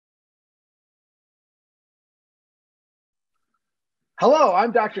Hello,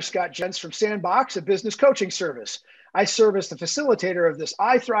 I'm Dr. Scott Jentz from Sandbox, a business coaching service. I serve as the facilitator of this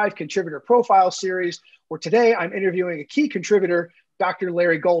eyeTHRIVE contributor profile series, where today I'm interviewing a key contributor, Dr.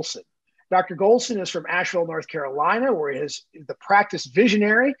 Larry Golson. Dr. Golson is from Asheville, North Carolina, where he is the practice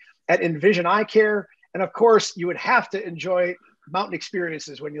visionary at Envision Eye Care. And of course, you would have to enjoy mountain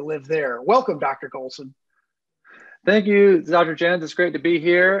experiences when you live there. Welcome, Dr. Golson. Thank you, Dr. Jentz. It's great to be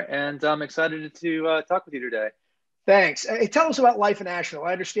here, and I'm excited to talk with you today. Thanks. Hey, tell us about life in Asheville.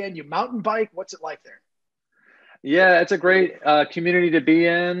 I understand you mountain bike. What's it like there? Yeah, it's a great community to be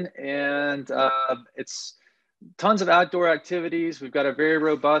in, and it's tons of outdoor activities. We've got a very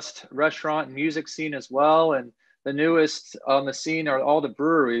robust restaurant and music scene as well, and the newest on the scene are all the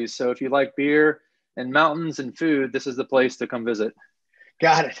breweries. So if you like beer and mountains and food, this is the place to come visit.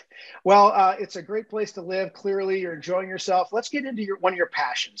 Got it. Well, it's a great place to live. Clearly, you're enjoying yourself. Let's get into one of your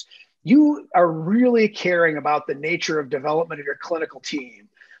passions. You are really caring about the nature of development of your clinical team.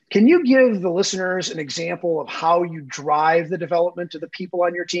 Can you give the listeners an example of how you drive the development of the people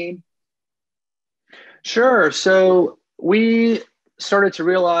on your team? Sure. So we started to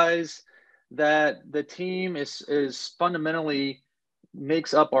realize that the team is fundamentally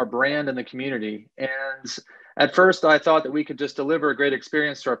makes up our brand in the community. And at first I thought that we could just deliver a great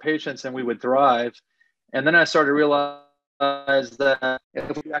experience to our patients and we would thrive. And then I started to realize that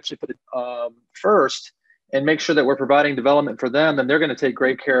if we actually put it first and make sure that we're providing development for them, then they're going to take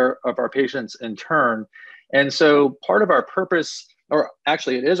great care of our patients in turn. And so part of our purpose, or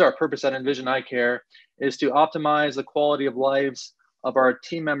actually it is our purpose at Envision Eye Care, is to optimize the quality of lives of our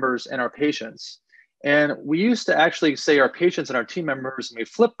team members and our patients. And we used to actually say our patients and our team members, and we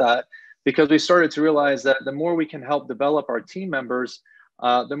flipped that because we started to realize that the more we can help develop our team members,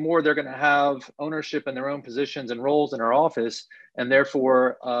 the more they're going to have ownership in their own positions and roles in our office, and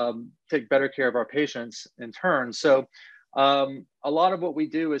therefore take better care of our patients in turn. So a lot of what we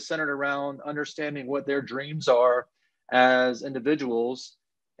do is centered around understanding what their dreams are as individuals.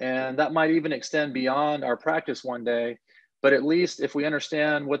 And that might even extend beyond our practice one day. But at least if we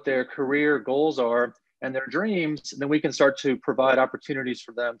understand what their career goals are and their dreams, then we can start to provide opportunities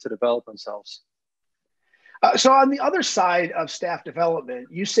for them to develop themselves. So on the other side of staff development,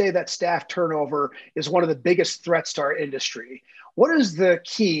 you say that staff turnover is one of the biggest threats to our industry. What is the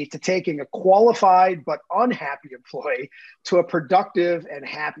key to taking a qualified but unhappy employee to a productive and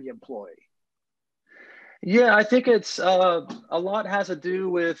happy employee? Yeah, I think it's a lot has to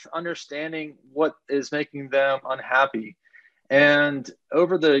do with understanding what is making them unhappy. And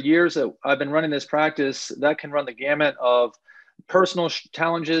over the years that I've been running this practice, that can run the gamut of personal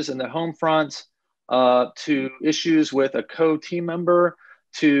challenges in the home front, to issues with a co-team member,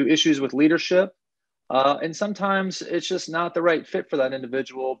 to issues with leadership. And sometimes it's just not the right fit for that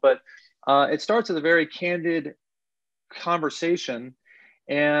individual, but it starts with a very candid conversation.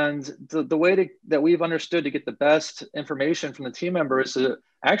 And the way that we've understood to get the best information from the team member is to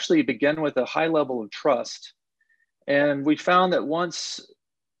actually begin with a high level of trust. And we found that once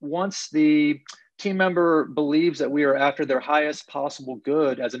the team member believes that we are after their highest possible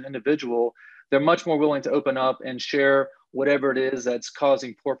good as an individual, they're much more willing to open up and share whatever it is that's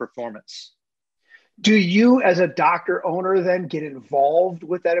causing poor performance. Do you, as a doctor owner, then get involved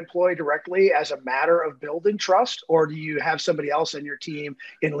with that employee directly as a matter of building trust, or do you have somebody else on your team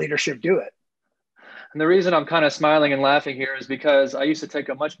in leadership do it? And the reason I'm kind of smiling and laughing here is because I used to take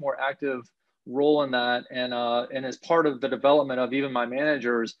a much more active role in that. And as part of the development of even my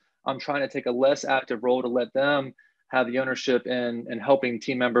managers, I'm trying to take a less active role to let them have the ownership in helping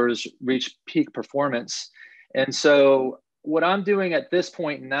team members reach peak performance. And so what I'm doing at this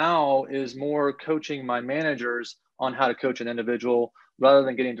point now is more coaching my managers on how to coach an individual rather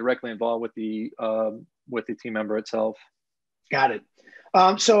than getting directly involved with the team member itself. Got it.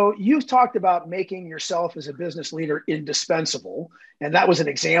 So you've talked about making yourself as a business leader indispensable, and that was an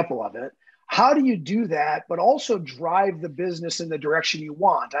example of it. How do you do that, but also drive the business in the direction you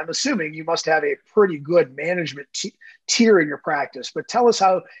want? I'm assuming you must have a pretty good management tier in your practice, but tell us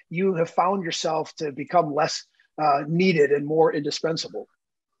how you have found yourself to become less needed and more indispensable.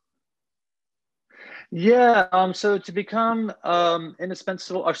 Yeah, so to become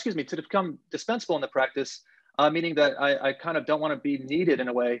indispensable, or excuse me, to become dispensable in the practice, meaning that I kind of don't want to be needed in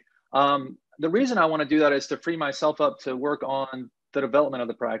a way. The reason I want to do that is to free myself up to work on the development of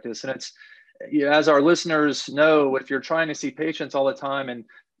the practice. And it's, as our listeners know, if you're trying to see patients all the time and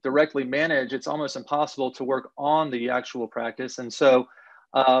directly manage, it's almost impossible to work on the actual practice. And so,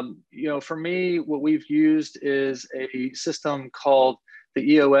 for me, what we've used is a system called the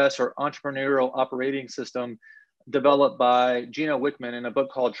EOS, or Entrepreneurial Operating System, developed by Gino Wickman in a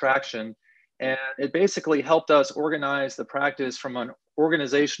book called Traction. And it basically helped us organize the practice from an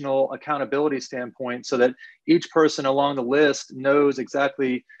organizational accountability standpoint so that each person along the list knows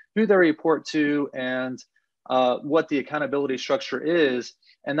exactly who they report to and what the accountability structure is.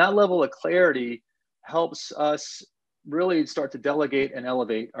 And that level of clarity helps us really start to delegate and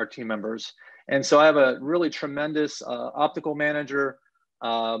elevate our team members. And so I have a really tremendous optical manager.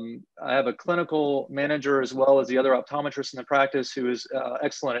 I have a clinical manager as well as the other optometrist in the practice who is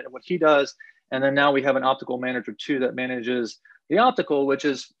excellent at what he does. And then now we have an optical manager too that manages the optical, which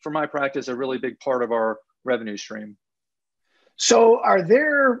is for my practice a really big part of our revenue stream. So are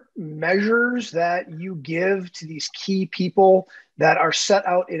there measures that you give to these key people that are set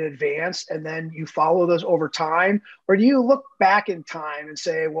out in advance and then you follow those over time? Or do you look back in time and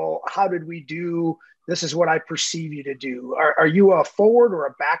say, well, how did we do? This is what I perceive you to do. Are you a forward or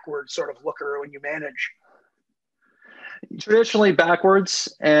a backward sort of looker when you manage? Traditionally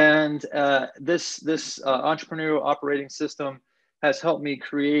backwards. And this entrepreneurial operating system has helped me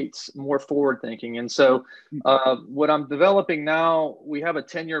create more forward thinking. And so what I'm developing now, we have a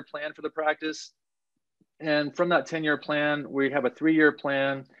 10-year plan for the practice. And from that 10-year plan, we have a 3-year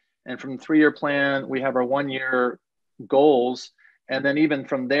plan. And from the 3-year plan, we have our 1-year goals. And then even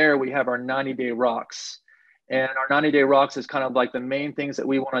from there, we have our 90-day rocks. And our 90-day rocks is kind of like the main things that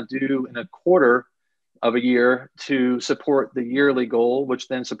we want to do in a quarter of a year to support the yearly goal, which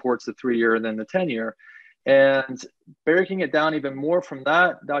then supports the 3-year and then the 10-year. And breaking it down even more from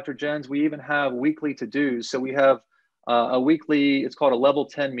that, Dr. Jens, we even have weekly to-dos. So we have a weekly, it's called a level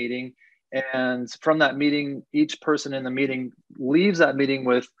 10 meeting. And from that meeting, each person in the meeting leaves that meeting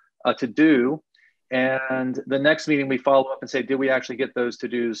with a to-do. And the next meeting we follow up and say, did we actually get those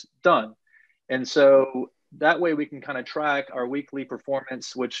to-dos done? And so that way we can kind of track our weekly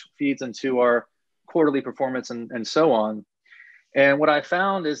performance, which feeds into our quarterly performance and so on. And what I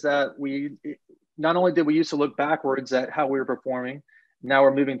found is that not only did we used to look backwards at how we were performing, now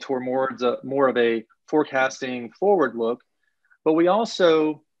we're moving toward more of a forecasting forward look, but we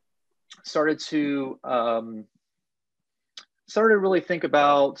also started to really think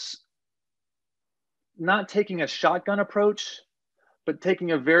about not taking a shotgun approach, but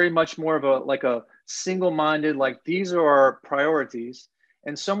taking a very much more of a single-minded, like these are our priorities.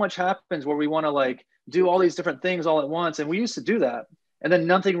 And so much happens where we want to do all these different things all at once. And we used to do that. And then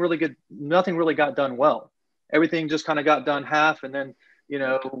nothing really got done well. Everything just kind of got done half. And then,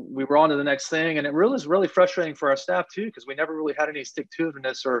 we were on to the next thing. And it really was really frustrating for our staff too, because we never really had any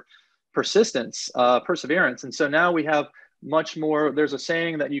stick-to-itiveness or perseverance. And so now we have much more. There's a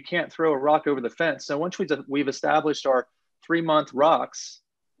saying that you can't throw a rock over the fence. So once we've established our 3-month rocks,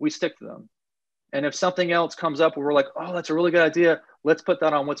 we stick to them. And if something else comes up where we're like, oh, that's a really good idea, let's put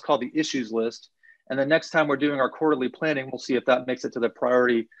that on what's called the issues list. And the next time we're doing our quarterly planning, we'll see if that makes it to the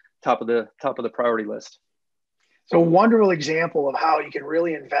top of the priority list. So a wonderful example of how you can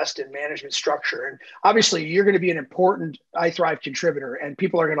really invest in management structure. And obviously you're going to be an important eyeTHRIVE contributor and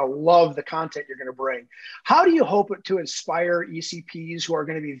people are going to love the content you're going to bring. How do you hope to inspire ECPs who are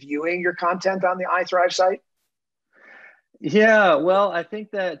going to be viewing your content on the eyeTHRIVE site? Yeah, well, I think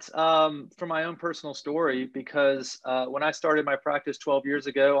that from my own personal story, because when I started my practice 12 years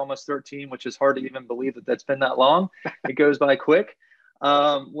ago, almost 13, which is hard to even believe that that's been that long, it goes by quick.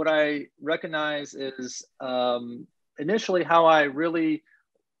 What I recognize is initially how I really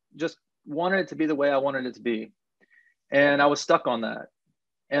just wanted it to be the way I wanted it to be. And I was stuck on that.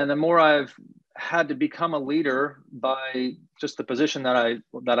 And the more I've had to become a leader by just the position that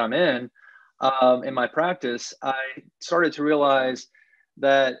I'm in my practice, I started to realize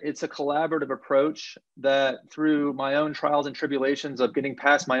that it's a collaborative approach, that through my own trials and tribulations of getting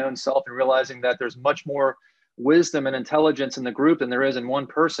past my own self and realizing that there's much more wisdom and intelligence in the group than there is in one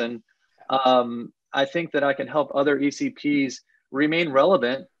person, I think that I can help other ECPs remain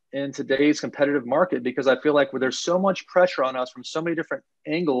relevant in today's competitive market, because I feel like there's so much pressure on us from so many different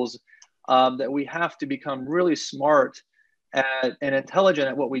angles that we have to become really smart and intelligent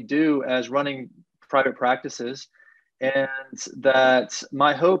at what we do as running private practices. And that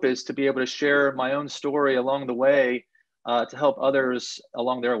my hope is to be able to share my own story along the way to help others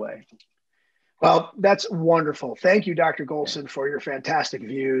along their way. Well, that's wonderful. Thank you, Dr. Golson, for your fantastic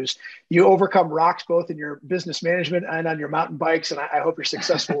views. You overcome rocks both in your business management and on your mountain bikes, and I hope you're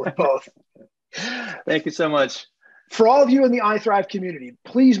successful with both. Thank you so much. For all of you in the eyeTHRIVE community,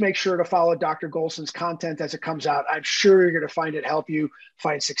 please make sure to follow Dr. Golson's content as it comes out. I'm sure you're going to find it help you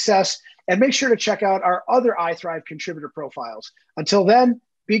find success. And make sure to check out our other eyeTHRIVE contributor profiles. Until then,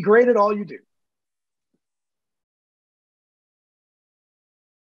 be great at all you do.